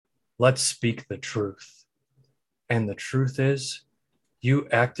Let's speak the truth. And the truth is, you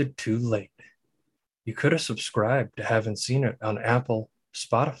acted too late. You could have subscribed to Haven't Seen It on Apple,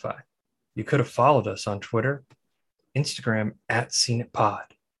 Spotify. You could have followed us on Twitter, Instagram at Seen It Pod,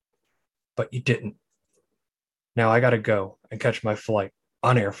 but you didn't. Now I gotta go and catch my flight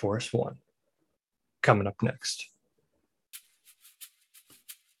on Air Force One. Coming up next.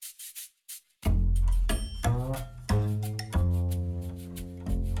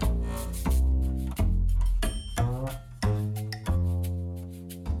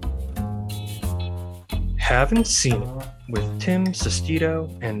 Haven't Seen It with Tim Sestito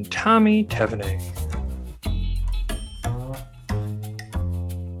and Tommy Tevenet.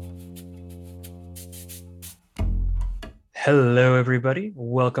 Hello, everybody.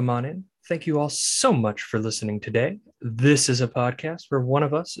 Welcome on in. Thank you all so much for listening today. This is a podcast where one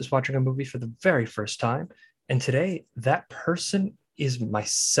of us is watching a movie for the very first time. And today, that person is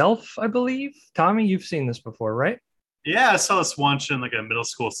myself, I believe. Tommy, you've seen this before, right? Yeah, I saw this once in like a middle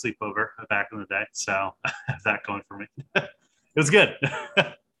school sleepover back in the day. So I have that going for me. It was good.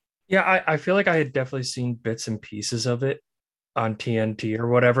 Yeah, I feel like I had definitely seen bits and pieces of it on TNT or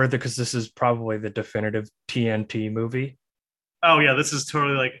whatever, because this is probably the definitive TNT movie. Oh yeah, this is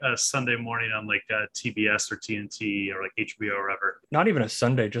totally like a Sunday morning on like TBS or TNT or like HBO or whatever. Not even a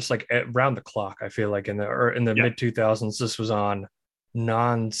Sunday, just like around the clock. I feel like in the Yeah, mid 2000s, this was on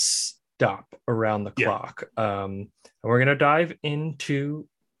non-stop around the yeah. clock. And we're gonna dive into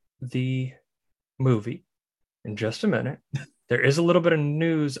the movie in just a minute. There is a little bit of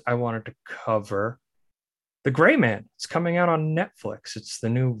news I wanted to cover. The Gray Man. It's coming out on Netflix. It's the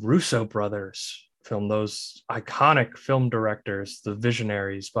new Russo brothers film, those iconic film directors, the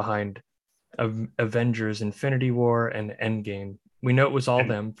visionaries behind Avengers Infinity War and Endgame. We know it was all And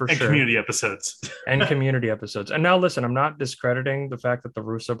them for and sure. community episodes. And community episodes. And now listen, I'm not discrediting the fact that the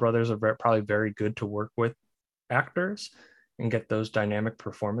Russo brothers are probably very good to work with actors and get those dynamic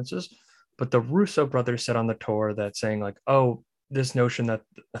performances. But the Russo brothers said on the tour that saying like, oh, this notion that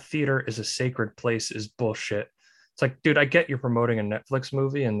a theater is a sacred place is bullshit. It's like, dude, I get you're promoting a Netflix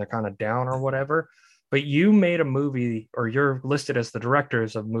movie and they're kind of down or whatever, but you made a movie, or you're listed as the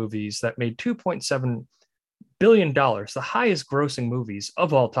directors of movies that made $2.7 billion, the highest grossing movies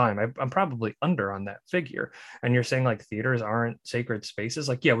of all time. I'm probably under on that figure. And you're saying like theaters aren't sacred spaces.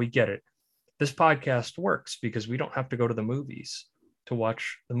 Like, yeah, we get it. This podcast works because we don't have to go to the movies to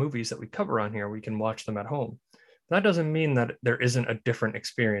watch the movies that we cover on here. We can watch them at home. That doesn't mean that there isn't a different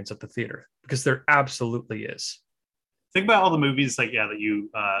experience at the theater, because there absolutely is. Think about all the movies like that you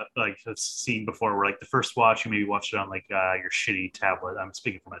like have seen before. Where like the first watch, you maybe watched it on like your shitty tablet. I'm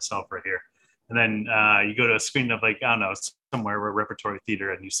speaking for myself right here. And then you go to a screen of like I don't know somewhere where repertory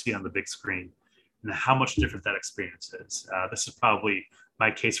theater, and you see it on the big screen, and how much different that experience is. This is probably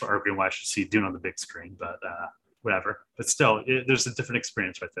my case for arguing why I should see Dune on the big screen, but whatever. But still, there's a different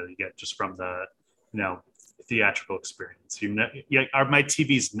experience right there you get just from the you know theatrical experience. My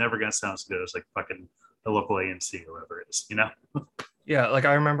TV's never gonna sound as good as like fucking the local AMC or whatever it is. Yeah, like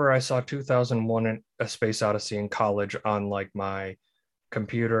I remember I saw 2001 A Space Odyssey in college on like my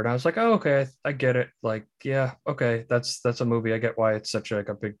computer, and I was like, oh, okay, I get it. Like, yeah, okay, that's a movie. I get why it's such like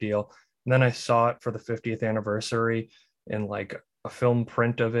a big deal. And then I saw it for the 50th anniversary in like a film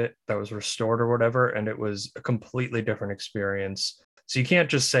print of it that was restored or whatever, and it was a completely different experience. So you can't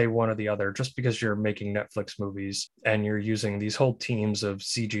just say one or the other just because you're making Netflix movies and you're using these whole teams of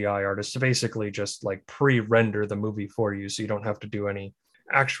CGI artists to basically just like pre-render the movie for you, so you don't have to do any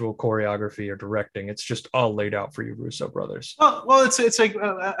actual choreography or directing. It's just all laid out for you, Russo brothers. Well, it's like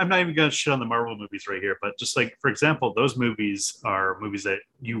I'm not even gonna shit on the Marvel movies right here, but just like for example, those movies are movies that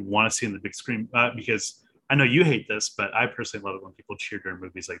you want to see in the big screen because I know you hate this, but I personally love it when people cheer during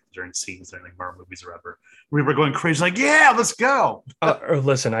movies, like during scenes during like Marvel movies or whatever. We were going crazy, like yeah, let's go. Or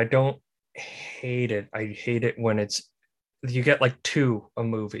listen, I don't hate it. I hate it when it's you get like two a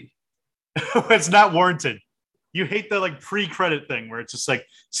movie. It's not warranted. You hate the like pre-credit thing where it's just like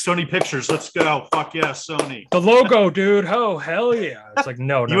Sony Pictures, let's go, fuck yeah, Sony. The logo, dude. Oh, hell yeah. It's like,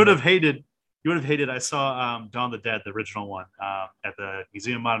 no, You no, would no. have hated. You would have hated. I saw Dawn of the Dead, the original one, at the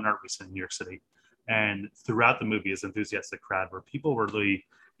Museum of Modern Art recently in New York City, and throughout the movie, is enthusiastic crowd where people were really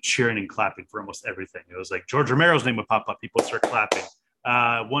cheering and clapping for almost everything. It was like George Romero's name would pop up, people would start clapping.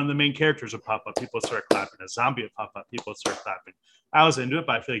 One of the main characters would pop up, people would start clapping. A zombie would pop up, people would start clapping. I was into it,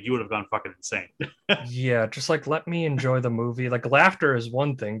 but I feel like you would have gone fucking insane. Yeah, just like let me enjoy the movie. Like laughter is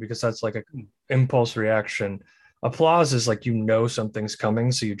one thing because that's like a impulse reaction. Applause is like you know something's coming,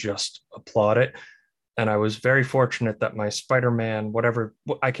 so you just applaud it. And I was very fortunate that my Spider-Man, whatever,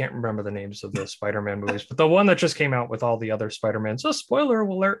 I can't remember the names of the Spider-Man movies, but the one that just came out with all the other Spider-Man, so spoiler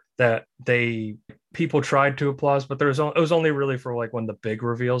alert, that people tried to applaud, but it was only really for like when the big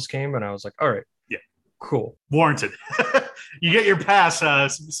reveals came, and I was like, all right, Yeah, cool, warranted. You get your pass,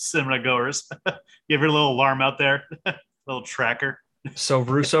 cinema goers. You have your little alarm out there, little tracker. So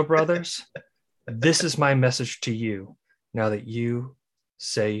Russo brothers, this is my message to you now that you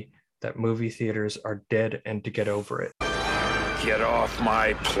say that movie theaters are dead and to get over it. Get off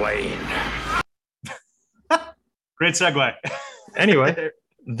my plane. Great segue. Anyway,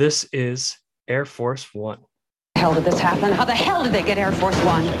 this is Air Force One. How the hell did this happen? How the hell did they get Air Force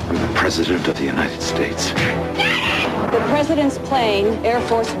One? I'm the President of the United States. The president's plane, Air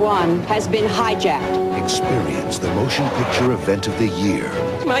Force One, has been hijacked. Experience the motion picture event of the year.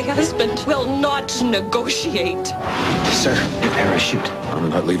 My husband will not negotiate. Sir, your parachute. I'm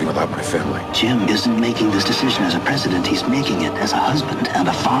not leaving without my family. Jim isn't making this decision as a president. He's making it as a husband and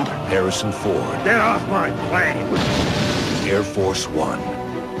a father. Harrison Ford. Get off my plane. Air Force One.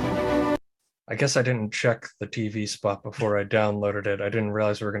 I guess I didn't check the TV spot before I downloaded it. I didn't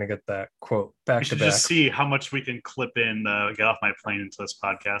realize we were going to get that quote back You to should back. just see how much we can clip in Get Off My Plane into this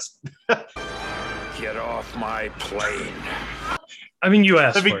podcast. Get off my plane. I mean, you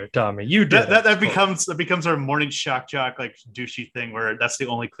asked for it, Tommy. You did. That becomes our morning shock jock, like douchey thing where that's the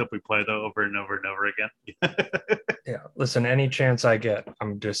only clip we play though over and over and over again. Yeah. Listen, any chance I get,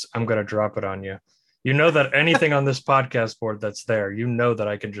 I'm going to drop it on you. You know that anything on this podcast board that's there, you know that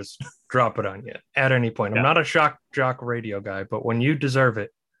I can just drop it on you at any point. I'm not a shock jock radio guy, but when you deserve it,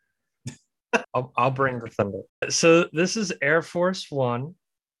 I'll bring the thunder. So this is Air Force One.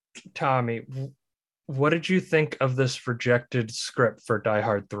 Tommy, what did you think of this rejected script for Die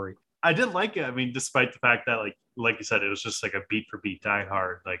Hard 3? I did like it. I mean, despite the fact that like you said, it was just like a beat for beat Die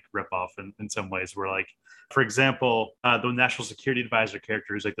Hard like ripoff in some ways. Where like, for example, the national security advisor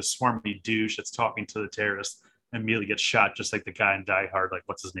character is like the swarmy douche that's talking to the terrorist and immediately gets shot, just like the guy in Die Hard. Like,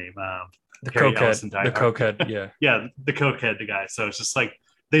 what's his name? The Harry cokehead. The cokehead. Yeah. Yeah, the cokehead, the guy. So it's just like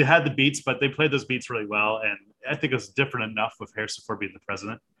they had the beats, but they played those beats really well, and I think it was different enough with Harrison Ford being the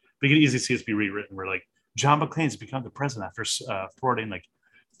president. But you can easily see this be rewritten where like John McClane's become the president after thwarting like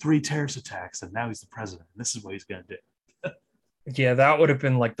 3 terrorist attacks, and now he's the president. And this is what he's going to do. Yeah, that would have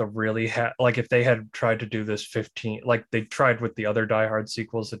been like the really like if they had tried to do this 15, like they tried with the other Die Hard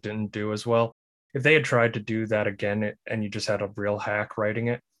sequels that didn't do as well. If they had tried to do that again, and you just had a real hack writing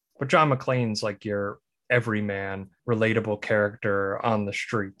it, but John McClane's like your everyman, relatable character on the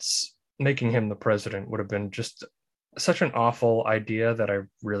streets, making him the president would have been just such an awful idea that I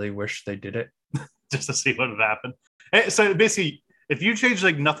really wish they did it. Just to see what would happen. So basically, if you change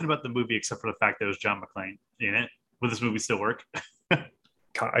like nothing about the movie except for the fact that it was John McClane in it, would this movie still work?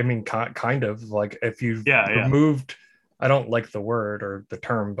 I mean, kind of like if you Yeah. removed, I don't like the word or the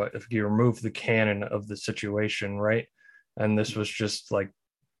term, but if you remove the canon of the situation, right? And this was just like,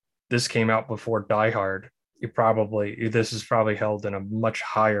 this came out before Die Hard. This is probably held in a much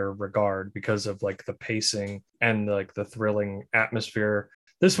higher regard because of like the pacing and like the thrilling atmosphere.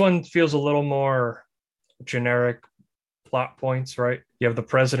 This one feels a little more generic plot points, right? You have the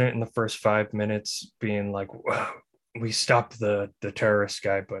president in the first 5 minutes being like, wow, we stopped the terrorist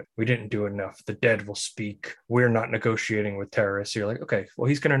guy, but we didn't do enough. The dead will speak. We're not negotiating with terrorists. You're like, okay, well,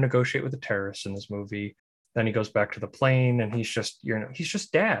 he's going to negotiate with the terrorists in this movie. Then he goes back to the plane and he's just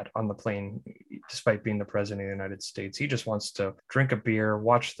dad on the plane, despite being the president of the United States. He just wants to drink a beer,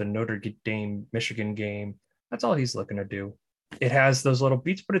 watch the Notre Dame Michigan game. That's all he's looking to do. It has those little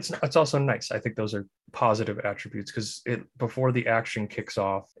beats, but it's also nice. I think those are positive attributes because before the action kicks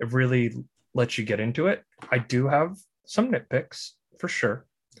off, it really lets you get into it. I do have some nitpicks for sure.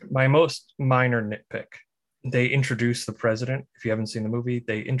 My most minor nitpick, they introduced the president. If you haven't seen the movie,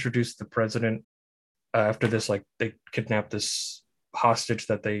 they introduced the president after this, like they kidnapped this hostage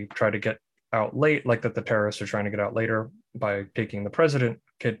that they try to get out late, like that the terrorists are trying to get out later by taking the president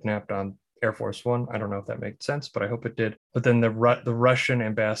kidnapped on Air Force One. I don't know if that made sense, but I hope it did. But then the Russian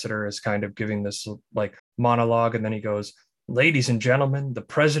ambassador is kind of giving this like monologue, and then he goes, "Ladies and gentlemen, the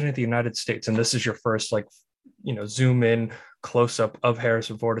president of the United States," and this is your first like, zoom in close up of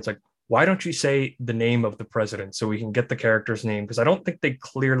Harrison Ford. It's like, why don't you say the name of the president so we can get the character's name? Because I don't think they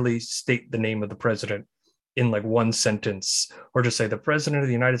clearly state the name of the president in like one sentence, or just say the president of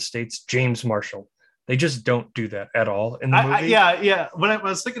the United States, James Marshall. They just don't do that at all in the movie. Yeah. When I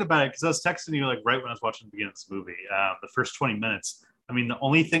was thinking about it, because I was texting you like right when I was watching the beginning of this movie, the first 20 minutes. I mean, the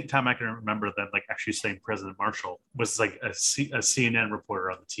only time I can remember that like actually saying President Marshall was like a CNN reporter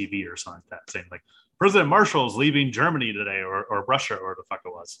on the TV or something like that, saying like President Marshall is leaving Germany today or Russia or the fuck it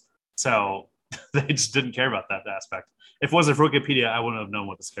was. So They just didn't care about that aspect. If it wasn't for Wikipedia, I wouldn't have known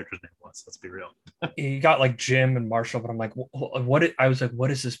what this character's name was. Let's be real. You got like Jim and Marshall, but I'm like, I was like, what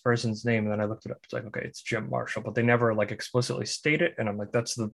is this person's name? And then I looked it up. It's like, okay, it's Jim Marshall, but they never like explicitly state it. And I'm like,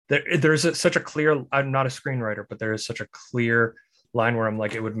 such a clear. I'm not a screenwriter, but there is such a clear line where I'm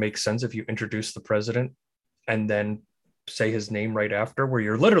like, it would make sense if you introduce the president and then say his name right after, where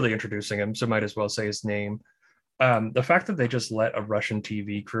you're literally introducing him. So might as well say his name. The fact that they just let a Russian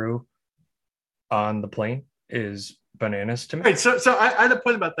TV crew on the plane is bananas to me. Right. So I had a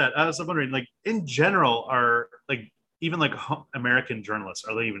point about that. I was wondering, like, in general, are like even like American journalists,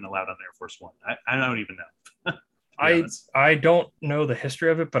 are they even allowed on Air Force One? I don't even know. I don't know the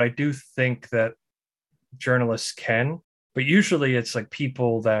history of it, but I do think that journalists can. But usually it's like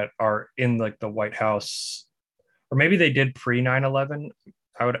people that are in like the White House, or maybe they did pre 9/11.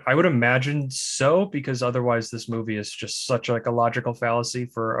 I would imagine so, because otherwise this movie is just such like a logical fallacy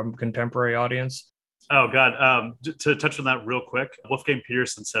for a contemporary audience. Oh God! To touch on that real quick, Wolfgang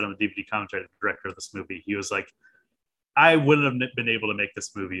Peterson said on the DVD commentary, the director of this movie, he was like, "I wouldn't have been able to make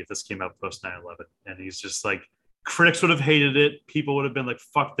this movie if this came out post 9/11." And he's just like, critics would have hated it. People would have been like,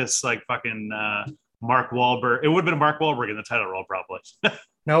 "Fuck this!" Like fucking Mark Wahlberg. It would have been Mark Wahlberg in the title role, probably.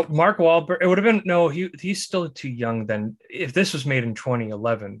 No, Mark Wahlberg. It would have been no. He's still too young. Then, if this was made in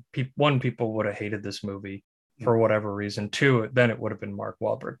 2011, people would have hated this movie for whatever reason. Two, then it would have been Mark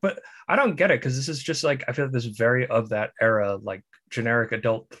Wahlberg. But I don't get it, because this is just like, I feel like this is very of that era, like generic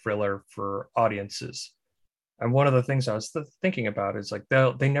adult thriller for audiences. And one of the things I was thinking about is like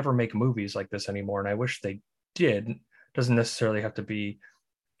they never make movies like this anymore, and I wish they did. It doesn't necessarily have to be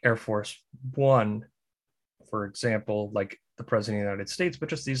Air Force One, for example, like the President of the United States, but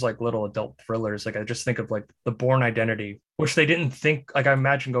just these like little adult thrillers. Like I just think of like the Bourne Identity, which they didn't think, like I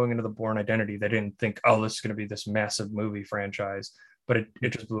imagine going into the Bourne Identity, they didn't think, oh, this is going to be this massive movie franchise, but it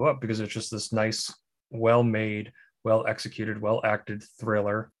just blew up because it's just this nice, well-made, well-executed, well-acted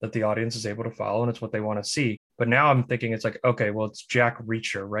thriller that the audience is able to follow, and it's what they want to see. But now I'm thinking it's like, okay, well, it's Jack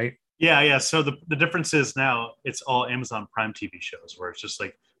Reacher, right? Yeah. So the difference is now it's all Amazon Prime TV shows, where it's just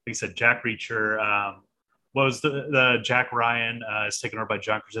like you said, Jack Reacher. What was the Jack Ryan is taken over by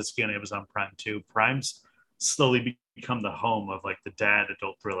John Krasinski on Amazon Prime too. Prime's slowly become the home of like the dad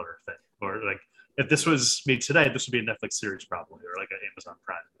adult thriller thing. Or like if this was made today, this would be a Netflix series probably, or like an Amazon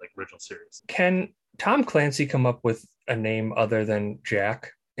Prime like original series. Can Tom Clancy come up with a name other than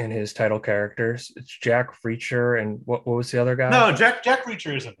Jack in his title characters? It's Jack Reacher, and what was the other guy? No, Jack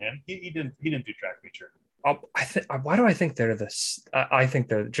Reacher isn't him. He didn't do Jack Reacher. Why do I think they're this? I think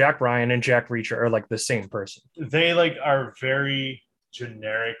they're Jack Ryan and Jack Reacher are like the same person. They like are very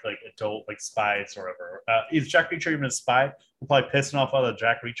generic, like adult, like spies or whatever. Is Jack Reacher even a spy? We're probably pissing off all the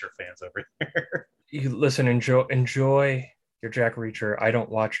Jack Reacher fans over here. You listen, enjoy your Jack Reacher. I don't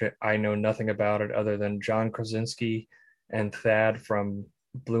watch it. I know nothing about it other than John Krasinski and Thad from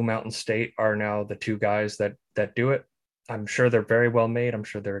Blue Mountain State are now the two guys that do it. I'm sure they're very well made. I'm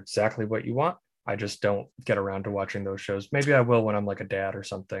sure they're exactly what you want. I just don't get around to watching those shows. Maybe I will when I'm like a dad or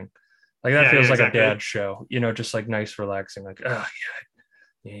something. Like that feels like exactly. A dad show, just like nice, relaxing. Like, oh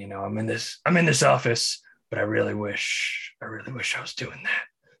yeah, I'm in this office, but I really wish I was doing that,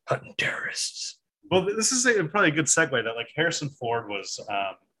 hunting terrorists. Well, this is probably a good segue. That like Harrison Ford was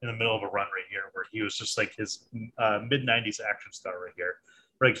in the middle of a run right here, where he was just like his mid '90s action star right here.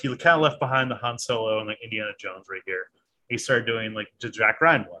 Like he kind of left behind the Han Solo and like Indiana Jones right here. He started doing like the Jack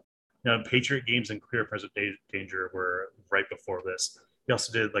Ryan one. Patriot Games and Clear Present Danger were right before this. He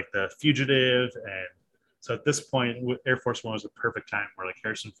also did like The Fugitive, and so at this point, Air Force One was the perfect time where like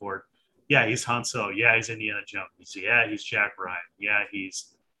Harrison Ford, yeah, he's Han Solo, yeah, he's Indiana Jones, he's Jack Ryan, yeah,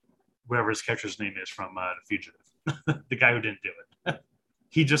 he's whoever his catcher's name is from The Fugitive, the guy who didn't do it.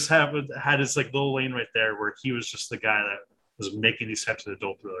 He just had his like little lane right there where he was just the guy that was making these types of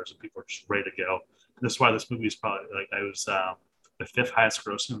adult thrillers, and people were just ready to go. And that's why this movie is probably like I was. The fifth highest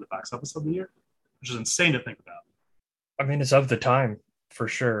grossing in the box office of the year, which is insane to think about. I mean, it's of the time for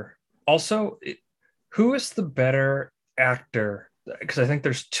sure. Also, who is the better actor? Because I think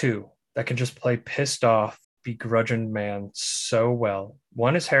there's two that can just play pissed off, begrudging man so well.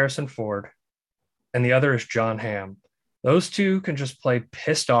 One is Harrison Ford, and the other is John Hamm. Those two can just play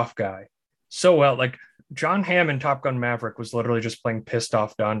pissed off guy so well. Like John Hamm in Top Gun Maverick was literally just playing pissed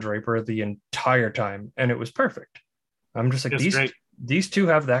off Don Draper the entire time, and it was perfect. I'm just like, these two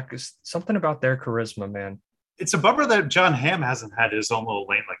have that something about their charisma, man. It's a bummer that John Hamm hasn't had his own little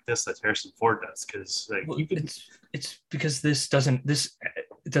lane like this that Harrison Ford does, because like, it's because this doesn't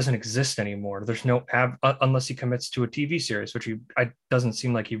exist anymore. There's no unless he commits to a TV series, which doesn't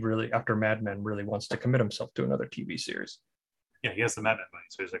seem like he really, after Mad Men, really wants to commit himself to another TV series. Yeah, he has the Mad Men money,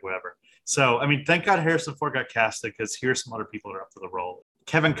 so he's like, whatever. So, I mean, thank God Harrison Ford got casted because here's some other people that are up for the role.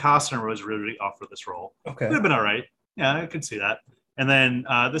 Kevin Costner was really up for this role. Okay. Would have been all right. Yeah, I could see that. And then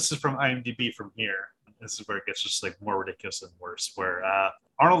this is from IMDb from here. This is where it gets just like more ridiculous and worse. Where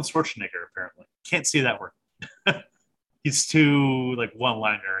Arnold Schwarzenegger apparently can't see that work. He's too like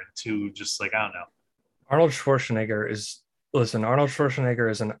one-liner and too just like I don't know. Arnold Schwarzenegger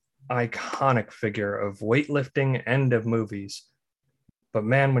is an iconic figure of weightlifting and of movies. But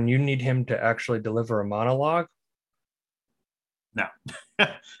man, when you need him to actually deliver a monologue, no,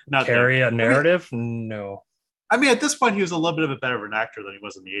 not carry there. a narrative, no. I mean, at this point, he was a little bit of a better of an actor than he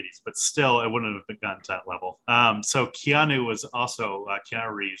was in the 80s, but still, it wouldn't have gotten to that level. So Keanu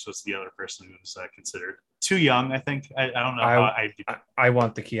Reeves was the other person who was considered. Too young, I think. I don't know. I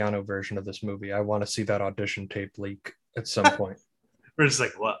want the Keanu version of this movie. I want to see that audition tape leak at some point. We're just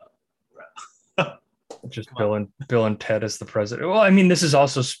like, what? Just Bill and Ted as the president. Well, I mean, this is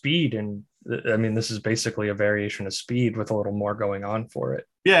also Speed, and I mean, this is basically a variation of Speed with a little more going on for it.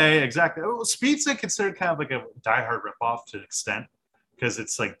 Yeah, exactly. Well, Speed's considered kind of like a Die Hard ripoff to an extent because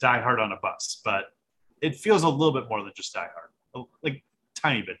it's like Die Hard on a bus, but it feels a little bit more than just Die Hard, like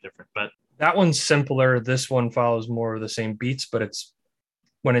tiny bit different. But that one's simpler. This one follows more of the same beats, but it's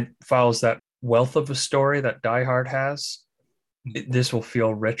when it follows that wealth of a story that Die Hard has. This will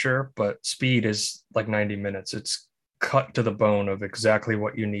feel richer, but Speed is like 90 minutes. It's cut to the bone of exactly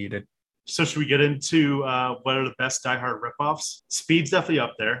what you needed. So should we get into what are the best Die Hard ripoffs? Speed's definitely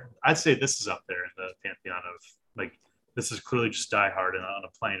up there. I'd say this is up there in the pantheon of like this is clearly just Die Hard on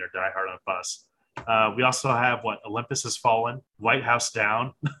a plane or Die Hard on a bus. We also have Olympus Has Fallen, White House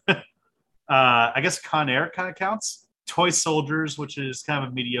Down. I guess Con Air kind of counts. Toy Soldiers, which is kind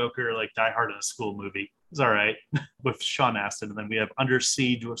of a mediocre like Die Hard in a school movie. It's all right with Sean Astin. And then we have Under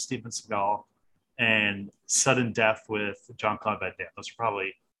Siege with Steven Seagal and Sudden Death with Jean-Claude Van Damme. Those are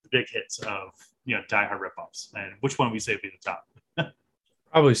probably the big hits of Die Hard ripoffs. And which one we say would be the top?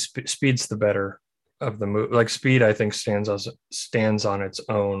 Probably Speed's the better of the movie. Like Speed, I think stands on its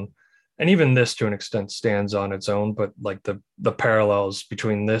own, and even this to an extent stands on its own. But like the parallels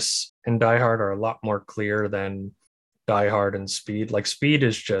between this and Die Hard are a lot more clear than Die Hard and Speed. Like Speed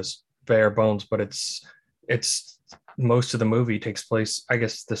is just bare bones, but it's most of the movie takes place. I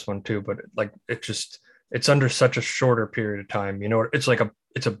guess this one too, but it's under such a shorter period of time. It's like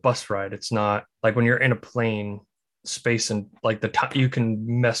it's a bus ride. It's not like when you're in a plane, space and like the time you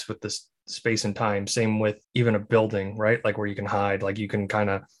can mess with this space and time. Same with even a building, right? Like where you can hide, like you can cut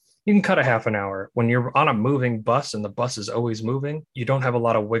a half an hour. When you're on a moving bus and the bus is always moving, you don't have a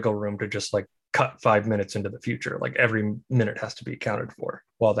lot of wiggle room to just like cut 5 minutes into the future. Like every minute has to be accounted for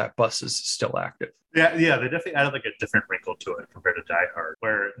while that bus is still active. Yeah, they definitely added like a different wrinkle to it compared to Die Hard,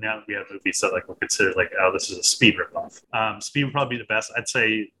 where now we have movies that like we're considered like, oh, this is a Speed ripoff. Speed would probably be the best. I'd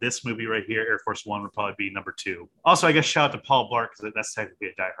say this movie right here, Air Force One, would probably be number 2. Also, I guess shout out to Paul Blart because that's technically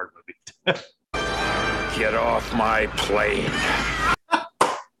a Die Hard movie. Get off my plane.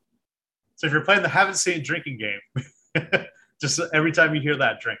 So if you're playing the haven't seen drinking game, just every time you hear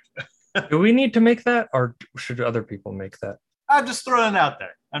that, drink. Do we need to make that, or should other people make that? I'm just throwing it out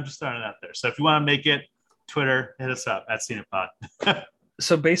there. So if you want to make it, Twitter, hit us up at CinePod.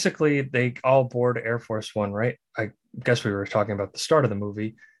 So basically, they all board Air Force One, right? I guess we were talking about the start of the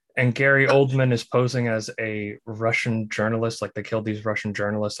movie. And Gary Oldman is posing as a Russian journalist. Like they killed these Russian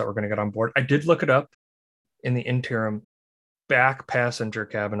journalists that were going to get on board. I did look it up. In the interim, back passenger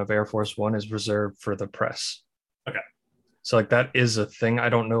cabin of Air Force One is reserved for the press. Okay. So like that is a thing. I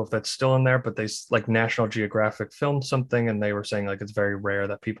don't know if that's still in there, but they like National Geographic filmed something and they were saying like it's very rare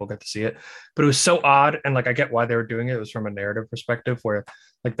that people get to see it. But it was so odd, and like I get why they were doing it. It was from a narrative perspective where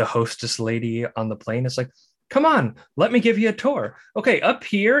like the hostess lady on the plane is like, come on, let me give you a tour. Okay, up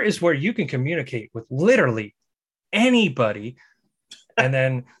here is where you can communicate with literally anybody. And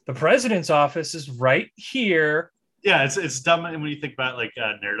then the president's office is right here. Yeah, it's dumb when you think about it, like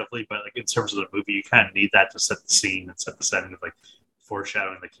narratively, but like in terms of the movie, you kind of need that to set the scene and set the setting of like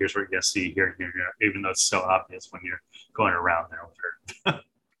foreshadowing. Like here's what you're gonna see here, even though it's so obvious when you're going around there with her.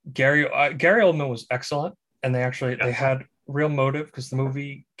 Gary Oldman was excellent, and they had real motive because the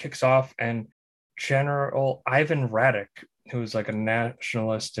movie kicks off and General Ivan Radek, who's like a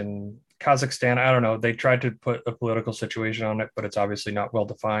nationalist in Kazakhstan. I don't know. They tried to put a political situation on it, but it's obviously not well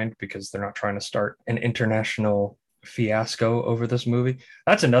defined because they're not trying to start an international fiasco over this movie.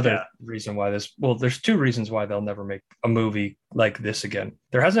 That's another reason why there's 2 reasons why they'll never make a movie like this again.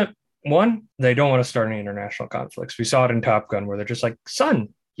 There hasn't one, they don't want to start any international conflicts. We saw it in Top Gun where they're just like, son,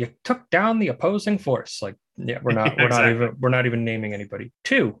 you took down the opposing force. Like, yeah, we're not even naming anybody.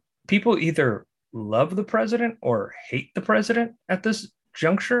 2, people either love the president or hate the president at this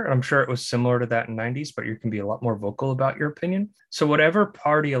juncture. I'm sure it was similar to that in '90s, but you can be a lot more vocal about your opinion. So whatever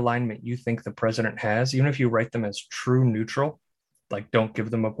party alignment you think the president has, even if you write them as true neutral, like don't give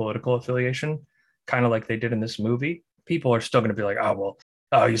them a political affiliation, kind of like they did in this movie, people are still going to be like, oh well,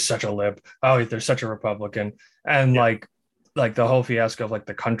 oh he's such a lib, oh they're such a Republican, and like the whole fiasco of like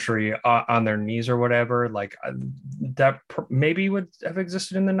the country on their knees or whatever, like maybe would have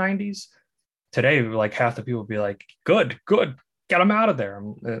existed in the '90s. Today, like half the people would be like, good, get them out of there,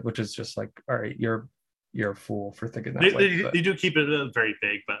 which is just like, all right, you're a fool for thinking that way. They do keep it very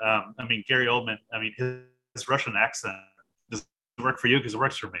vague, but I mean, Gary Oldman, I mean, his Russian accent does it work for you? Because it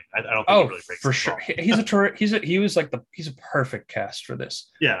works for me. I don't think it really breaks for sure. He's a perfect cast for this.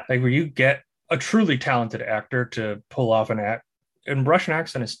 Yeah, like where you get a truly talented actor to pull off an act, and Russian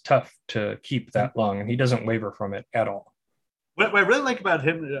accent is tough to keep that long, and he doesn't waver from it at all. What I really like about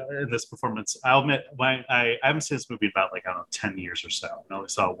him in this performance, I'll admit, when I haven't seen this movie in about 10 years or so. I only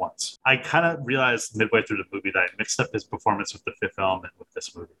saw it once. I kind of realized midway through the movie that I mixed up his performance with The Fifth Element with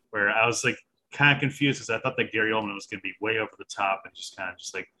this movie, where I was like kind of confused because I thought that Gary Oldman was going to be way over the top and just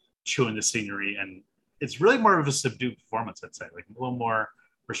like chewing the scenery, and it's really more of a subdued performance, I'd say, like a little more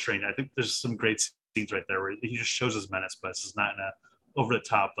restrained. I think there's some great scenes right there where he just shows his menace, but it's not in a over the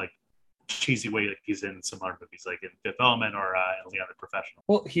top like cheesy way like he's in similar movies like in Fifth Element or Leon the Professional.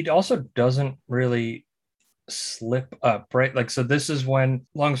 Well, he also doesn't really slip up, right? Like, so this is when,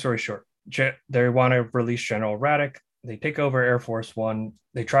 long story short, they want to release General Radek. They take over Air Force One.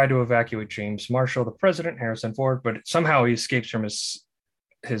 They try to evacuate James Marshall, the president, Harrison Ford, but somehow he escapes from his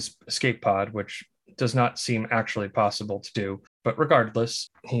escape pod, which does not seem actually possible to do. But regardless,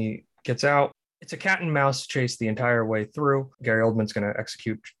 he gets out. It's a cat and mouse chase the entire way through. Gary Oldman's going to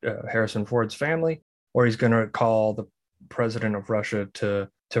execute Harrison Ford's family, or he's going to call the president of Russia to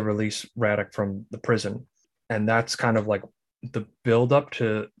release Radek from the prison. And that's kind of like the build up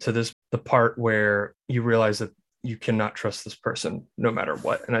to this, the part where you realize that you cannot trust this person no matter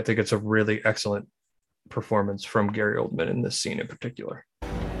what. And I think it's a really excellent performance from Gary Oldman in this scene in particular.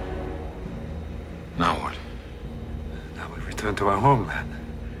 Now what? Now we return to our homeland.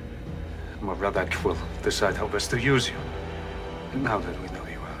 Well, Radek will decide how best to use you. And now that we know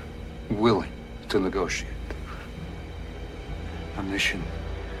you are willing to negotiate, our mission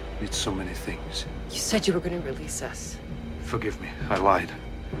needs so many things. You said you were going to release us. Forgive me, I lied.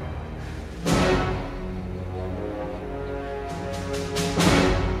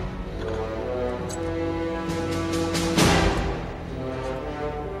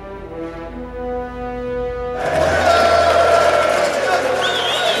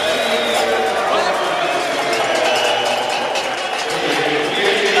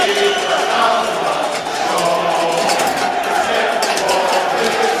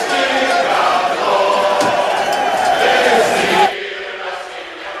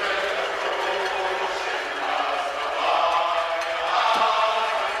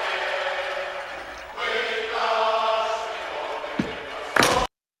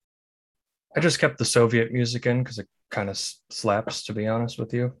 I just kept the Soviet music in because it kind of slaps, to be honest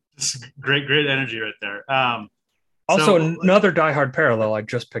with you. It's great energy right there. Also, another Die Hard parallel I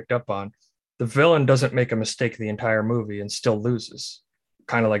just picked up on. The villain doesn't make a mistake the entire movie and still loses.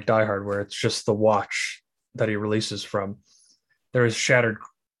 Kind of like Die Hard, where it's just the watch that he releases from. There is shattered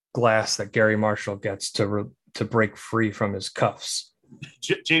glass that Gary Marshall gets to break free from his cuffs.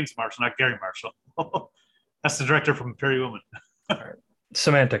 James Marshall, not Gary Marshall. That's the director from Pretty Woman. Right.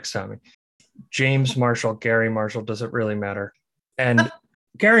 Semantics, Tommy. James Marshall, Gary Marshall, doesn't really matter. And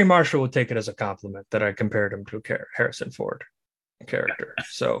Gary Marshall would take it as a compliment that I compared him to a Harrison Ford character.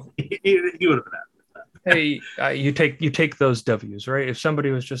 So he would have been happy with that. Hey, you take those W's, right? If somebody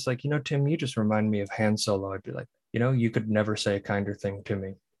was just like, Tim, you just remind me of Han Solo, I'd be like, you could never say a kinder thing to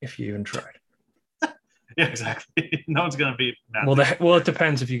me if you even tried. Yeah, exactly. No one's going to be mad. Well, it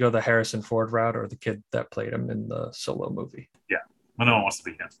depends if you go the Harrison Ford route or the kid that played him in the Solo movie. Yeah, well, no one wants to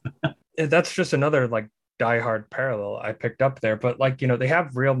be him. That's just another like Die Hard parallel I picked up there. But like, they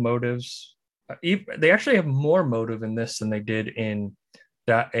have real motives. They actually have more motive in this than they did in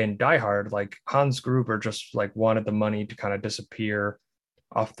Die Hard. Like Hans Gruber just like wanted the money to kind of disappear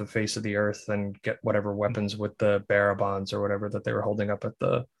off the face of the earth and get whatever weapons with the bearer bonds or whatever that they were holding up at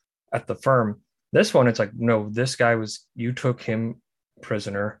the firm. This one, it's like, no, this guy you took him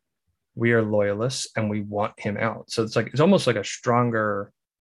prisoner. We are loyalists and we want him out. So it's almost like a stronger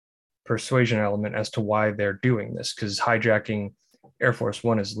persuasion element as to why they're doing this, because hijacking Air Force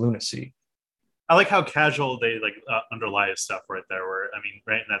One is lunacy. I like how casual they underlie his stuff right there. Where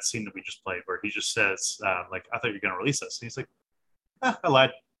right in that scene that we just played, where he just says, "I thought you were going to release us," and he's like, "I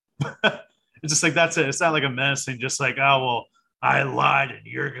lied." It's just like that's it. It's not like a menacing, just like, oh well, I lied and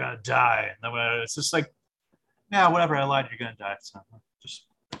you're gonna die. And then it's just like, yeah, whatever, I lied, you're gonna die. So just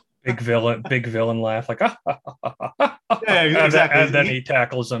big villain laugh, like yeah, exactly. and then he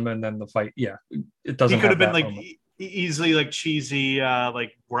tackles him, and then the fight. Yeah, it doesn't. He could have been that like easily like cheesy,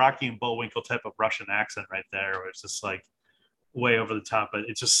 like Rocky and Bullwinkle type of Russian accent right there, where it's just like way over the top, but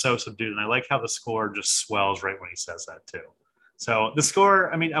it's just so subdued. And I like how the score just swells right when he says that too. So the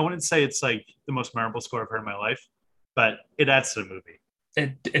score, I mean, I wouldn't say it's like the most memorable score I've heard in my life, but it adds to the movie.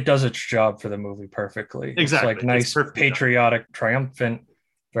 It does its job for the movie perfectly. Exactly. It's like nice, patriotic, triumphant,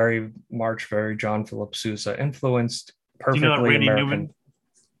 very March, very John Philip Sousa influenced, perfectly Randy American. Newman?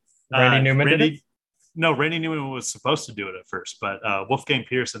 Randy Newman did it? No, Randy Newman was supposed to do it at first, but Wolfgang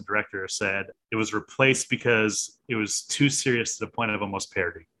Peterson, director, said it was replaced because it was too serious to the point of almost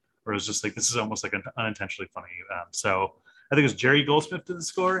parody, or it was just like, this is almost like an unintentionally funny. So I think it was Jerry Goldsmith did the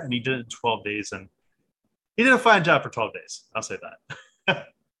score, and he did it in 12 days, and he did a fine job for 12 days. I'll say that.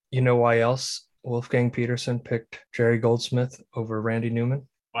 You know why else Wolfgang Peterson picked Jerry Goldsmith over Randy Newman?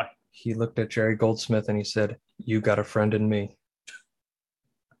 Why? He looked at Jerry Goldsmith and he said, "You got a friend in me."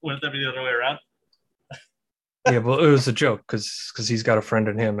 Wouldn't that be the other way around? Yeah, well, it was a joke because he's got a friend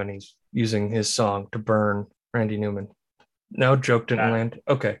in him, and he's using his song to burn Randy Newman. No, joke didn't land.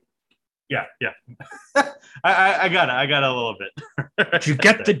 Okay. Yeah. I got it. I got it a little bit. Did you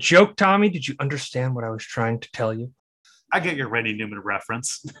get the joke, Tommy? Did you understand what I was trying to tell you? I get your Randy Newman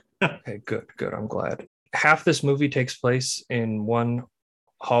reference. Okay, good. I'm glad. Half this movie takes place in one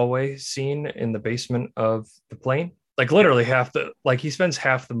hallway scene in the basement of the plane. Like literally he spends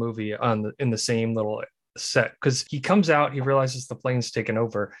half the movie in the same little set, because he comes out, he realizes the plane's taken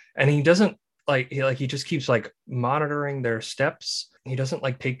over, and he doesn't he just keeps like monitoring their steps. He doesn't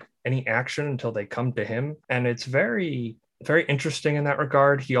like take any action until they come to him, and it's very, very interesting in that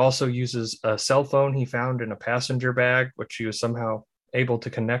regard. He also uses a cell phone he found in a passenger bag, which he was somehow able to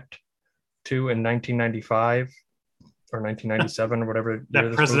connect to in 1995 or 1997 or whatever.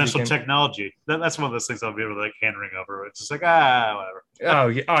 That presidential technology. That's one of those things I'll be able to like hand ring over. It's just like, whatever. Oh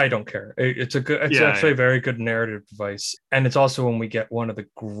yeah, I don't care. It's actually a very good narrative device. And it's also when we get one of the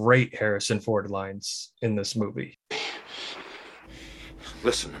great Harrison Ford lines in this movie.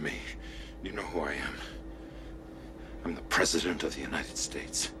 Listen to me. You know who I am. I'm the President of the United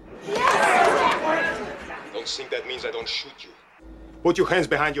States. Don't think that means I don't shoot you. Put your hands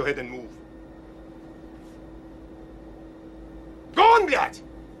behind your head and move. Go on, блядь!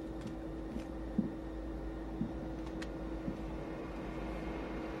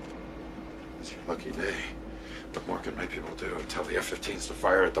 It's your lucky day. What more can my people do? Tell the F-15s to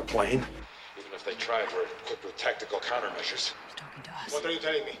fire at the plane? Even if they tried, we're equipped with tactical countermeasures. He's talking to us. What are you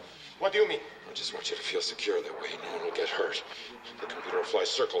telling me? What do you mean? I just want you to feel secure. That way no one will get hurt. The computer will fly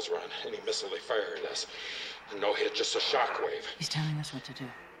circles around any missile they fire at us. And no hit, just a shockwave. He's telling us what to do.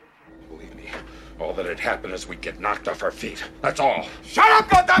 Believe me, all that'd happen is we'd get knocked off our feet. That's all. Shut up,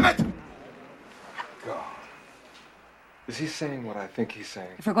 goddammit! God. Is he saying what I think he's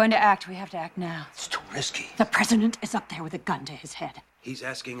saying? If we're going to act, we have to act now. It's too risky. The president is up there with a gun to his head. He's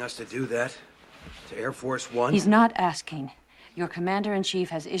asking us to do that? To Air Force One? He's not asking. Your commander-in-chief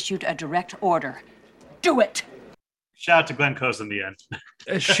has issued a direct order. Do it! Shout out to Glenn Close in the end.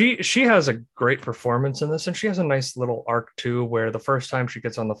 She has a great performance in this, and she has a nice little arc too, where the first time she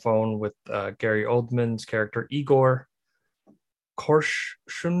gets on the phone with Gary Oldman's character Igor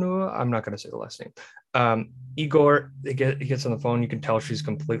Korshunov, I'm not going to say the last name. Igor, he gets on the phone. You can tell she's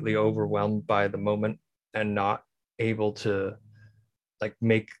completely overwhelmed by the moment and not able to like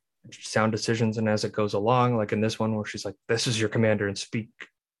make sound decisions. And as it goes along, like in this one where she's like, "This is your commander-in-chief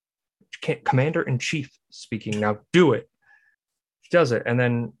speaking. Now do it." She does it, and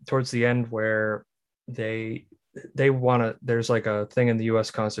then towards the end, where they want to, there's like a thing in the U.S.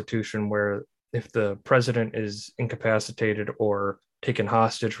 Constitution where if the president is incapacitated or taken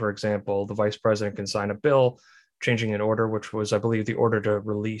hostage, for example, the vice president can sign a bill changing an order, which was, I believe, the order to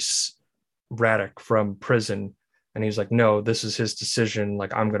release Radek from prison. And he's like, "No, this is his decision.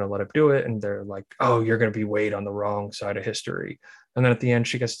 Like, I'm going to let him do it." And they're like, "Oh, you're going to be weighed on the wrong side of history." And then at the end,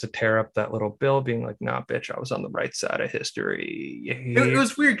 she gets to tear up that little bill, being like, "Nah, bitch, I was on the right side of history." It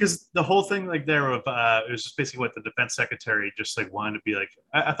was weird because the whole thing, like, there of it was just basically what the defense secretary just like wanted to be like.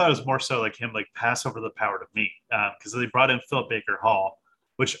 I thought it was more so like him like pass over the power to me, because they brought in Philip Baker Hall,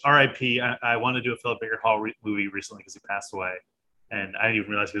 which R.I.P. I wanted to do a Philip Baker Hall movie recently because he passed away, and I didn't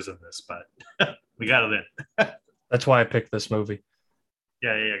even realize he was in this, but we got it in. That's why I picked this movie.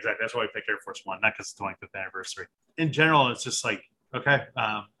 Yeah, exactly. That's why we picked Air Force One, not because it's the 25th anniversary. In general, it's just like, okay.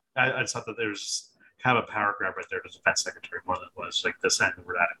 I just thought that there was kind of a power grab right there to the defense secretary more than it was like this end of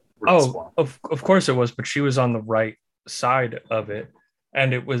Radek. Oh, of course it was, but she was on the right side of it,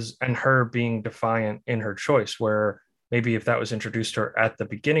 and it was and her being defiant in her choice. Where maybe if that was introduced to her at the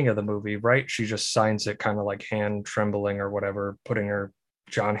beginning of the movie, right, she just signs it kind of like hand trembling or whatever, putting her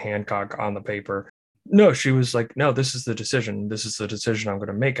John Hancock on the paper. No, she was like, no, this is the decision. This is the decision I'm going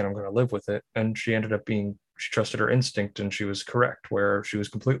to make, and I'm going to live with it. And she ended up being, she trusted her instinct, and she was correct. Where she was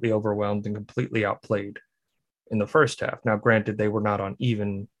completely overwhelmed and completely outplayed in the first half. Now, granted, they were not on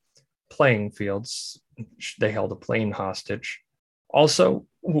even playing fields. They held a plane hostage. Also,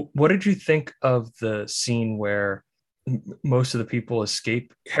 what did you think of the scene where most of the people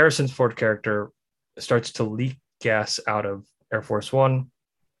escape? Harrison's Ford character starts to leak gas out of Air Force One.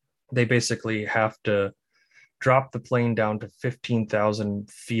 They basically have to drop the plane down to 15,000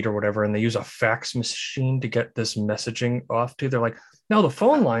 feet or whatever, and they use a fax machine to get this messaging off to. They're like, no, the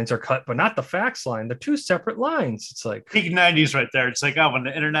phone lines are cut, but not the fax line. They're two separate lines. It's like peak 90s right there. It's like, oh, when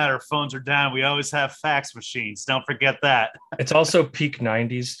the internet or phones are down, we always have fax machines. Don't forget that. It's also peak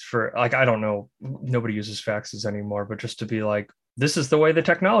 90s for, like, I don't know, nobody uses faxes anymore, but just to be like, this is the way the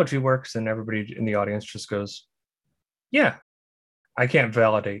technology works. And everybody in the audience just goes, yeah. I can't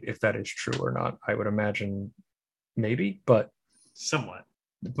validate if that is true or not. I would imagine maybe, but somewhat.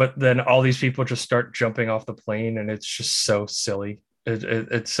 But then all these people just start jumping off the plane, and it's just so silly.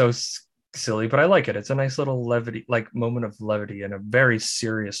 It's so silly, but I like it. It's a nice little levity, like moment of levity in a very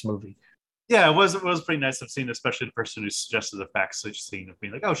serious movie. Yeah, it was pretty nice. I've seen, especially the person who suggested the fact scene of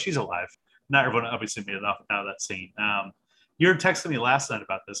being like, "Oh, she's alive." Not everyone obviously made it out of that scene. You were texting me last night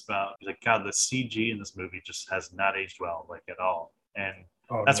about this. About like, God, the CG in this movie just has not aged well, like at all. And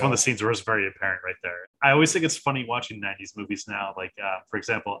that's one of the scenes where it's very apparent right there. I always think it's funny watching 90s movies now. Like, for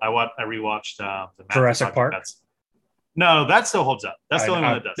example, I rewatched the Jurassic Park. No, that still holds up. That's the only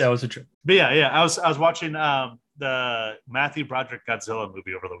one that does. That was a joke. But yeah. I was watching the Matthew Broderick Godzilla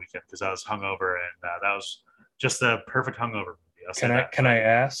movie over the weekend because I was hungover, and that was just the perfect hungover movie. Can I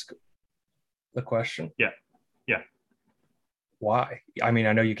ask the question? Yeah. Why? I mean,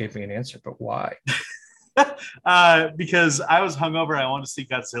 I know you gave me an answer, but why? Because I was hungover. I wanted to see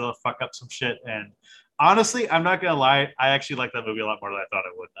Godzilla fuck up some shit, and honestly, I'm not gonna lie, I actually like that movie a lot more than I thought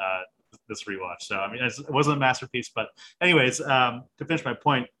I would. This rewatch, so I mean, it wasn't a masterpiece, but anyways, to finish my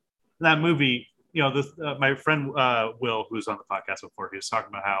point, that movie, you know, my friend Will, who's on the podcast before, he was talking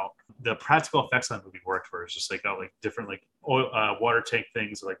about how the practical effects on that movie worked, where it's just like, oh, like different like oil, water tank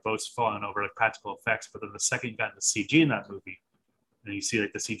things, like boats falling over, like practical effects. But then the second you got into CG in that movie, and you see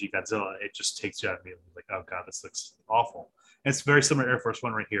like the CG Godzilla, it just takes you out of me like, oh god, this looks awful. And it's very similar to Air Force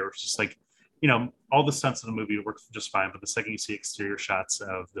One right here. It's just like, you know, all the stunts in the movie work just fine, but the second you see exterior shots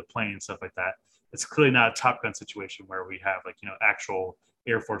of the plane and stuff like that, it's clearly not a Top Gun situation where we have like, you know, actual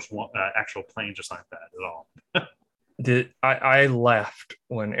Air Force One, actual plane just like that at all. I laughed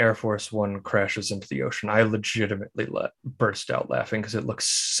when Air Force One crashes into the ocean. I legitimately burst out laughing because it looks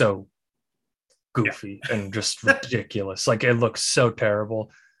so goofy and just ridiculous. Like, it looks so terrible.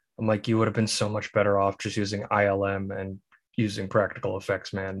 I'm like, you would have been so much better off just using ILM and using practical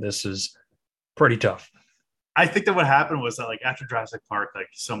effects, man. This is pretty tough. I think that what happened was that, like, after Jurassic Park, like,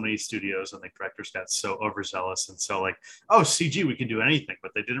 so many studios and like directors got so overzealous and so like, oh, CG, we can do anything,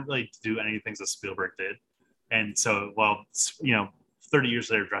 but they didn't really do any things that Spielberg did. And so, well, you know, 30 years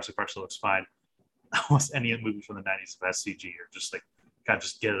later, Jurassic Park still looks fine. Almost any movie from the 90s that has CG are just like, God,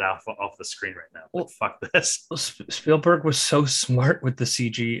 just get it off the screen right now. Like, fuck this. Spielberg was so smart with the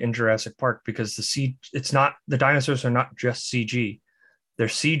CG in Jurassic Park because it's not, the dinosaurs are not just CG. They're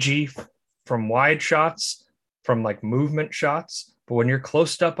CG from wide shots, from like movement shots. But when you're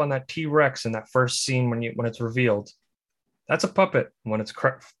close up on that T-Rex in that first scene, when it's revealed, that's a puppet. When its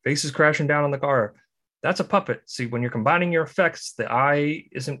face is crashing down on the car, that's a puppet. See, when you're combining your effects, the eye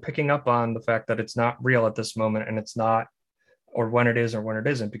isn't picking up on the fact that it's not real at this moment, and it's not, or when it is or when it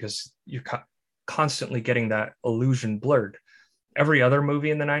isn't, because you're constantly getting that illusion blurred. Every other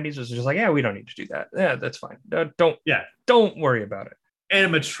movie in the 90s was just like, yeah, we don't need to do that. Yeah, that's fine. Don't worry about it.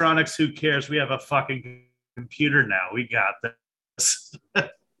 Animatronics, who cares? We have a fucking computer now. We got this.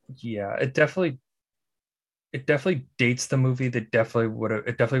 Yeah, it definitely dates the movie. It definitely would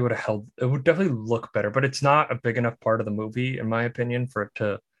have held, it would definitely look better, but it's not a big enough part of the movie, in my opinion, for it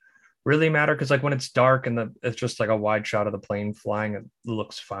to really matter. Because like when it's dark and it's just like a wide shot of the plane flying, it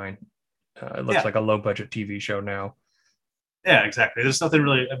looks fine. It looks like a low budget TV show now. Yeah, exactly. There's nothing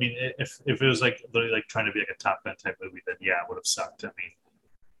really. I mean, if it was like literally like trying to be like a Top Gun type movie, then yeah, it would have sucked. I mean,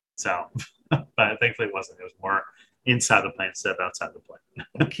 so, but thankfully it wasn't. It was more inside the plane instead of outside the plane.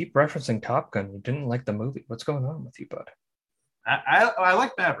 You keep referencing Top Gun. You didn't like the movie. What's going on with you, bud? I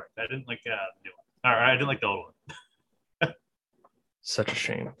like Maverick. I didn't like the new one. Or I didn't like the old one. Such a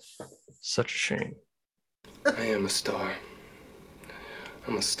shame. Such a shame. I am a star.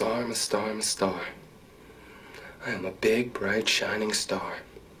 I'm a star, I'm a star, I'm a star. I am a big, bright, shining star.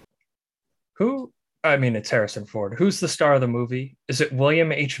 Who? I mean, it's Harrison Ford. Who's the star of the movie? Is it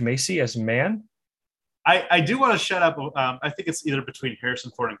William H. Macy as Man? I do want to shout out. I think it's either between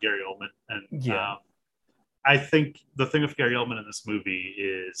Harrison Ford and Gary Oldman, and Yeah. I think the thing with Gary Oldman in this movie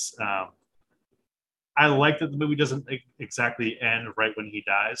is I like that the movie doesn't exactly end right when he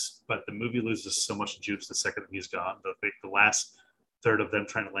dies, but the movie loses so much juice the second that he's gone. The last third of them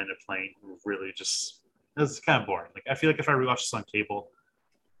trying to land a plane really just it's kind of boring. Like I feel like if I rewatch this on cable,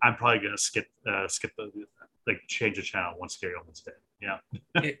 I'm probably gonna skip the change the channel once Gary Oldman's dead. Yeah.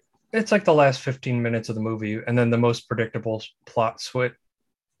 It's like the last 15 minutes of the movie, and then the most predictable plot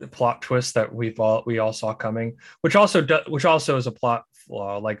twist that we all saw coming, which also is a plot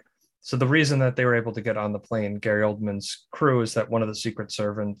flaw. Like, so the reason that they were able to get on the plane, Gary Oldman's crew, is that one of the Secret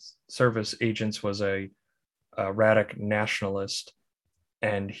Service agents was a radical nationalist,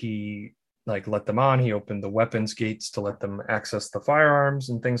 and he like let them on. He opened the weapons gates to let them access the firearms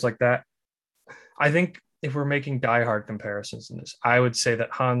and things like that. I think if we're making Die Hard comparisons in this, I would say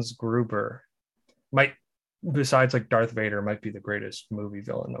that Hans Gruber might, besides like Darth Vader, might be the greatest movie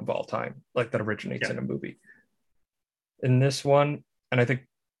villain of all time, like that originates in a movie. In this one, and I think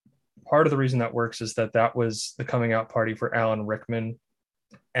part of the reason that works is that was the coming out party for Alan Rickman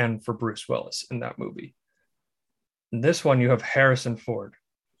and for Bruce Willis in that movie. In this one, you have Harrison Ford,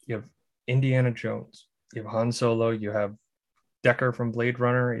 you have Indiana Jones, you have Han Solo, you have Deckard from Blade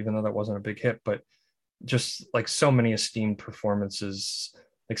Runner, even though that wasn't a big hit, but just like so many esteemed performances,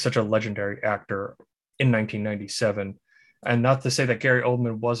 like such a legendary actor in 1997. And not to say that Gary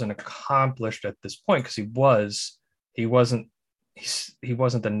Oldman wasn't accomplished at this point, because he wasn't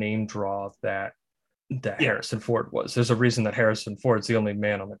the name draw that Harrison Ford was. There's a reason that Harrison Ford's the only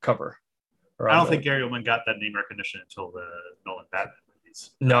man on the cover. I don't think Gary Oldman got that name recognition until the Nolan Batman movies.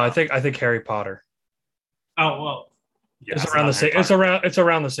 No, I think Harry Potter. Oh well, yeah, it's around the same. It's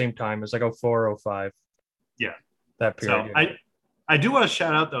around the same time. It's like 04, 05. Yeah, that period. So I do want to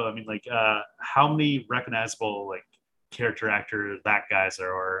shout out though. I mean, like how many recognizable like character actors that guys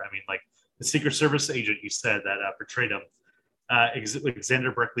are, or I mean, like the Secret Service agent you said that portrayed him.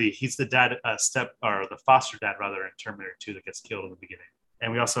 Xander Berkeley, he's the dad, the foster dad rather in Terminator 2 that gets killed in the beginning.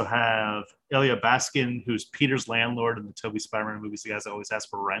 And we also have Elia Baskin, who's Peter's landlord in the Tobey Spider-Man movies. The guys that always ask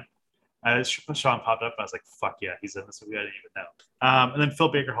for rent. Sean popped up. I was like, "Fuck yeah, he's in this movie." I didn't even know. And then Phil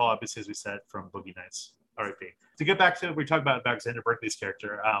Baker Hall, obviously, as we said, from Boogie Nights. R.I.P. To get back to we talked about Xander Berkeley's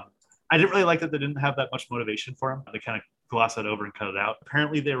character. I didn't really like that they didn't have that much motivation for him. They kind of glossed that over and cut it out.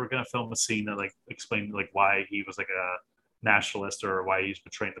 Apparently, they were going to film a scene that like explained like why he was like a nationalist or why he's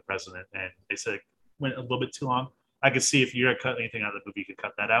betraying the president, and they said it went a little bit too long. I could see if you had cut anything out of the movie, you could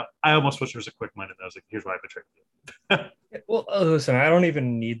cut that out. I almost wish there was a quick moment that was like, here's why I betrayed you. Well, listen, I don't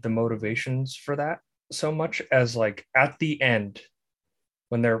even need the motivations for that so much as like at the end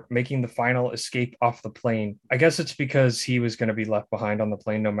when they're making the final escape off the plane. I guess it's because he was going to be left behind on the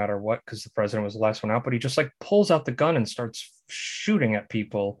plane no matter what, because the president was the last one out, but he just like pulls out the gun and starts shooting at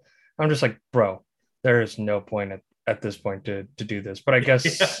people. I'm just like, bro, there is no point at this point to do this. But I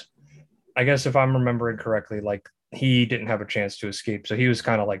guess if I'm remembering correctly, like he didn't have a chance to escape, so he was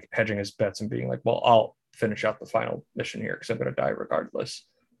kind of like hedging his bets and being like, well, I'll finish out the final mission here because I'm going to die regardless.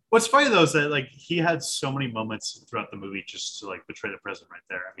 What's funny though is that like he had so many moments throughout the movie just to like betray the president right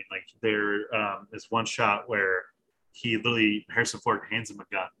there. I mean, like there is one shot where Harrison Ford hands him a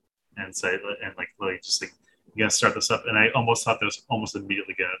gun and like literally just like, you gotta start this up. And I almost thought that was almost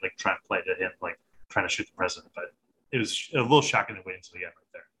immediately gonna like try and play to him like trying to shoot the president, but it was a little shocking to wait until the end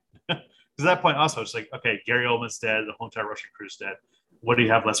right there. Because at that point also it's like, okay, Gary Oldman's dead, the whole entire Russian crew's dead. What do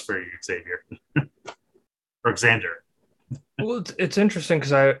you have left for you, Xavier? Or Xander? Well, it's interesting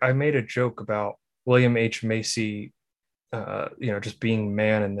because I made a joke about William H. Macy, just being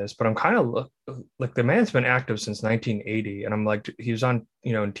man in this, but I'm kind of like the man's been active since 1980, and I'm like, he was on,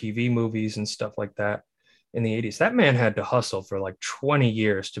 in TV movies and stuff like that in the 80s. That man had to hustle for like 20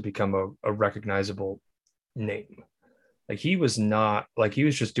 years to become a recognizable name. Like he was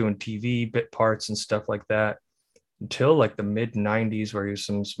just doing TV bit parts and stuff like that until like the mid 90s, where he was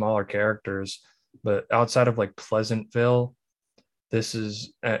some smaller characters. But outside of like Pleasantville, this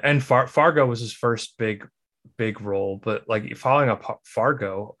is and Fargo was his first big role. But like following up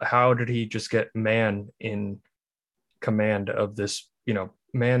Fargo, how did he just get man in command of this,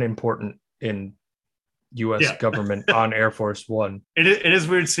 man important in U.S. government on Air Force One? It is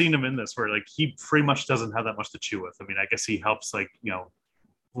weird seeing him in this, where like he pretty much doesn't have that much to chew with. I mean, I guess he helps like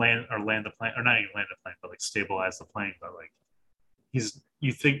land the plane, or not even land the plane, but like stabilize the plane. But like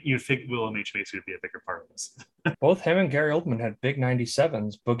you'd think William H. Macy would be a bigger part of this. Both him and Gary Oldman had big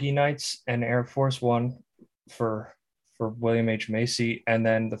 97s, Boogie Nights and Air Force One for William H. Macy, and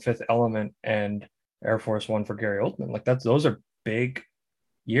then The Fifth Element and Air Force One for Gary Oldman. Like those are big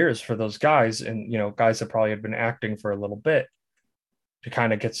years for those guys, and guys that probably had been acting for a little bit to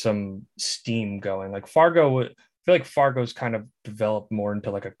kind of get some steam going. Like Fargo, I feel like Fargo's kind of developed more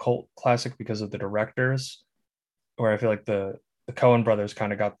into like a cult classic because of the directors, where I feel like the Coen brothers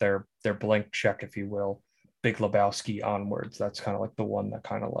kind of got their blank check, if you will. Big Lebowski onwards, that's kind of like the one that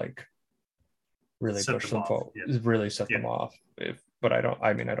kind of like really pushed them forward, really set them off. But I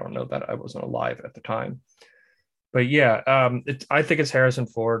don't know that. I wasn't alive at the time. But yeah, I think it's Harrison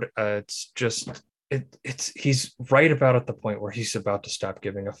Ford. It's just he's right about at the point where he's about to stop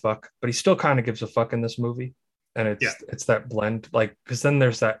giving a fuck, but he still kind of gives a fuck in this movie. And it's that blend, like, because then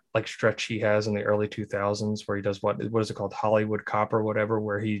there's that like stretch he has in the early 2000s where he does what is it called, Hollywood Cop or whatever,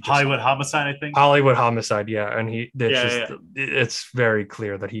 where he just, Hollywood Homicide, I think. Hollywood Homicide, yeah, and it's very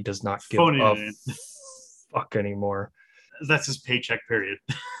clear that he does not give a fuck anymore. That's his paycheck period.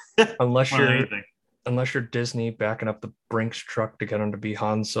 unless you're Disney backing up the Brinks truck to get him to be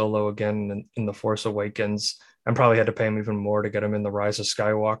Han Solo again in The Force Awakens, and probably had to pay him even more to get him in The Rise of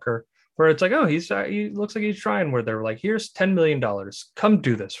Skywalker. Where it's like, oh, he looks like he's trying. Where they're like, here's $10 million, come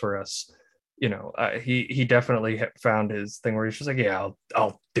do this for us. He definitely found his thing where he's just like, yeah,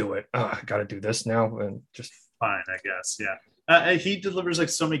 I'll do it. I got to do this now, and just fine, I guess. Yeah, he delivers like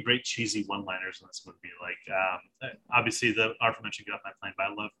so many great cheesy one-liners in this movie. Like, obviously the aforementioned "Get Off My Plane," but I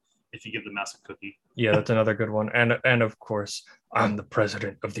love "If You Give the Mouse a Cookie." Yeah, that's another good one. And of course, "I'm the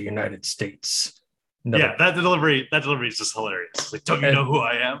President of the United States." That delivery is just hilarious. Like, don't you know who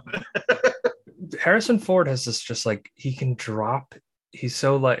I am? Harrison Ford has this just like, he can drop, he's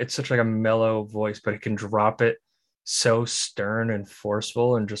so like, it's such like a mellow voice, but he can drop it so stern and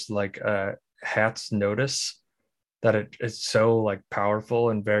forceful and just like hats notice that it's so like powerful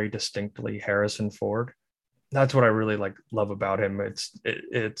and very distinctly Harrison Ford. That's what I really like love about him.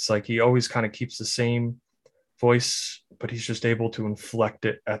 It's like he always kind of keeps the same voice, but he's just able to inflect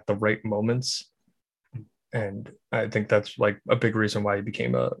it at the right moments. And I think that's like a big reason why he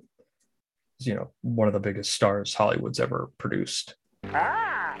became one of the biggest stars Hollywood's ever produced.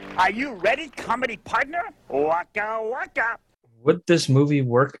 Are you ready, comedy partner? Waka waka. Would this movie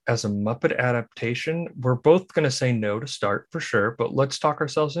work as a Muppet adaptation? We're both going to say no to start for sure, but let's talk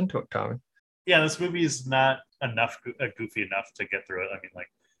ourselves into it, Tommy. Yeah, this movie is not goofy enough to get through it. I mean, like,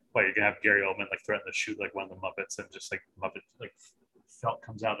 you're going to have Gary Oldman like threaten to shoot like one of the Muppets, and just like Muppet like felt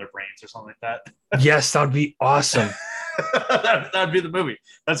comes out of their brains or something like that. Yes, that would be awesome. That'd be the movie.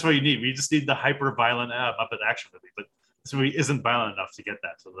 That's what you need. We just need the hyper violent Muppet action movie, but this movie isn't violent enough to get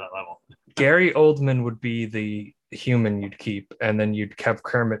that to that level. Gary Oldman would be the human you'd keep, and then you'd have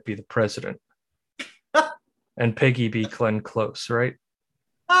Kermit be the president, and Piggy be Glenn Close, right?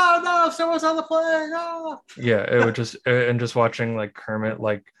 Oh no, someone's on the plane. Oh. Yeah, it would just watching like Kermit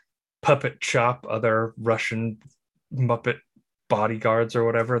like puppet chop other Russian Muppet bodyguards or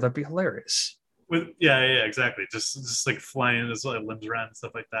whatever, that'd be hilarious. Yeah, exactly. Just like flying his like limbs around and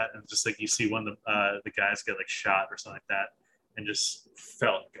stuff like that, and just like you see one of the guys get like shot or something like that, and just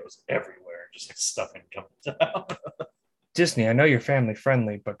felt goes everywhere, just like stuffing comes out. Disney, I know you're family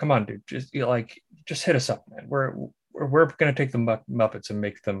friendly, but come on, dude, just hit us up, man. We're gonna take the Muppets and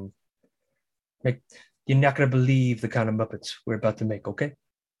make. You're not gonna believe the kind of Muppets we're about to make. Okay,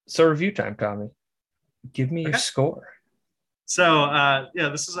 so review time, Tommy. Give me your score. So,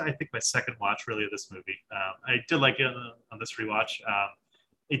 this is, I think, my second watch, really, of this movie. I did like it on this rewatch.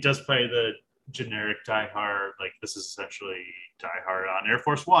 It does play the generic Die Hard, like, this is essentially Die Hard on Air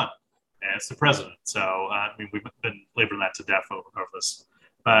Force One, and it's the president. So, I mean, we've been laboring that to death over this.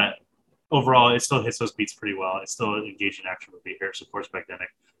 But overall, it still hits those beats pretty well. It's still an engaging action movie. Harrison Ford's back then.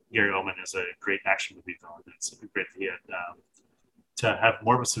 Gary Oldman is a great action movie villain. It's great that he had to have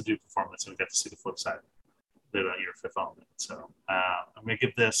more of a subdued performance, and we got to see the flip side. Your Fifth Element. So I'm going to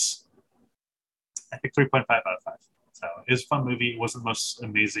give this, I think, 3.5 out of 5. So it was a fun movie. It wasn't the most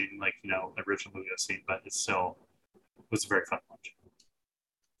amazing, original movie I've seen, but it still was a very fun watch.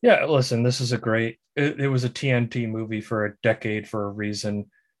 Yeah, listen, this is it was a TNT movie for a decade for a reason.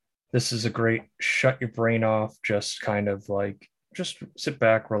 This is a great shut your brain off, just kind of like, just sit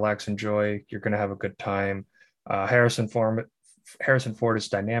back, relax, enjoy. You're going to have a good time. Harrison Ford is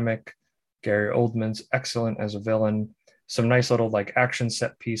dynamic. Gary Oldman's excellent as a villain. Some nice little like action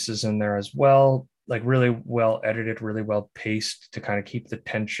set pieces in there as well. Like really well edited, really well paced to kind of keep the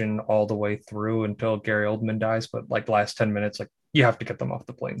tension all the way through until Gary Oldman dies. But like the last 10 minutes, like you have to get them off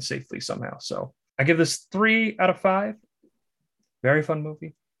the plane safely somehow. So I give this 3 out of 5. Very fun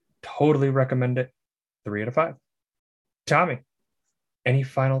movie. Totally recommend it. 3 out of 5. Tommy, any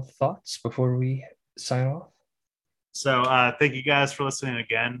final thoughts before we sign off? So thank you guys for listening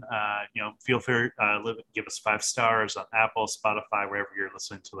again. Feel free give us 5 stars on Apple, Spotify, wherever you're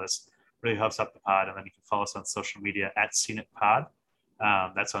listening to this. Really helps out the pod. And then you can follow us on social media at SeenItPod.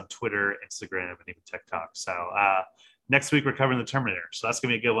 That's on Twitter, Instagram, and even TikTok. So next week we're covering The Terminator. So that's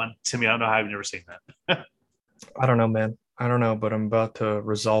gonna be a good one. Timmy, I don't know how I've never seen that. I don't know, man. I don't know, but I'm about to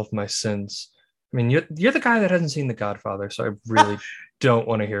resolve my sins. I mean, you're the guy that hasn't seen The Godfather, so I really don't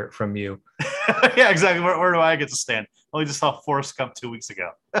want to hear it from you. Yeah, exactly. Where do I get to stand? Only just saw Forrest Gump 2 weeks ago.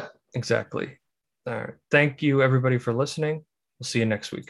 Exactly. All right. Thank you, everybody, for listening. We'll see you next week.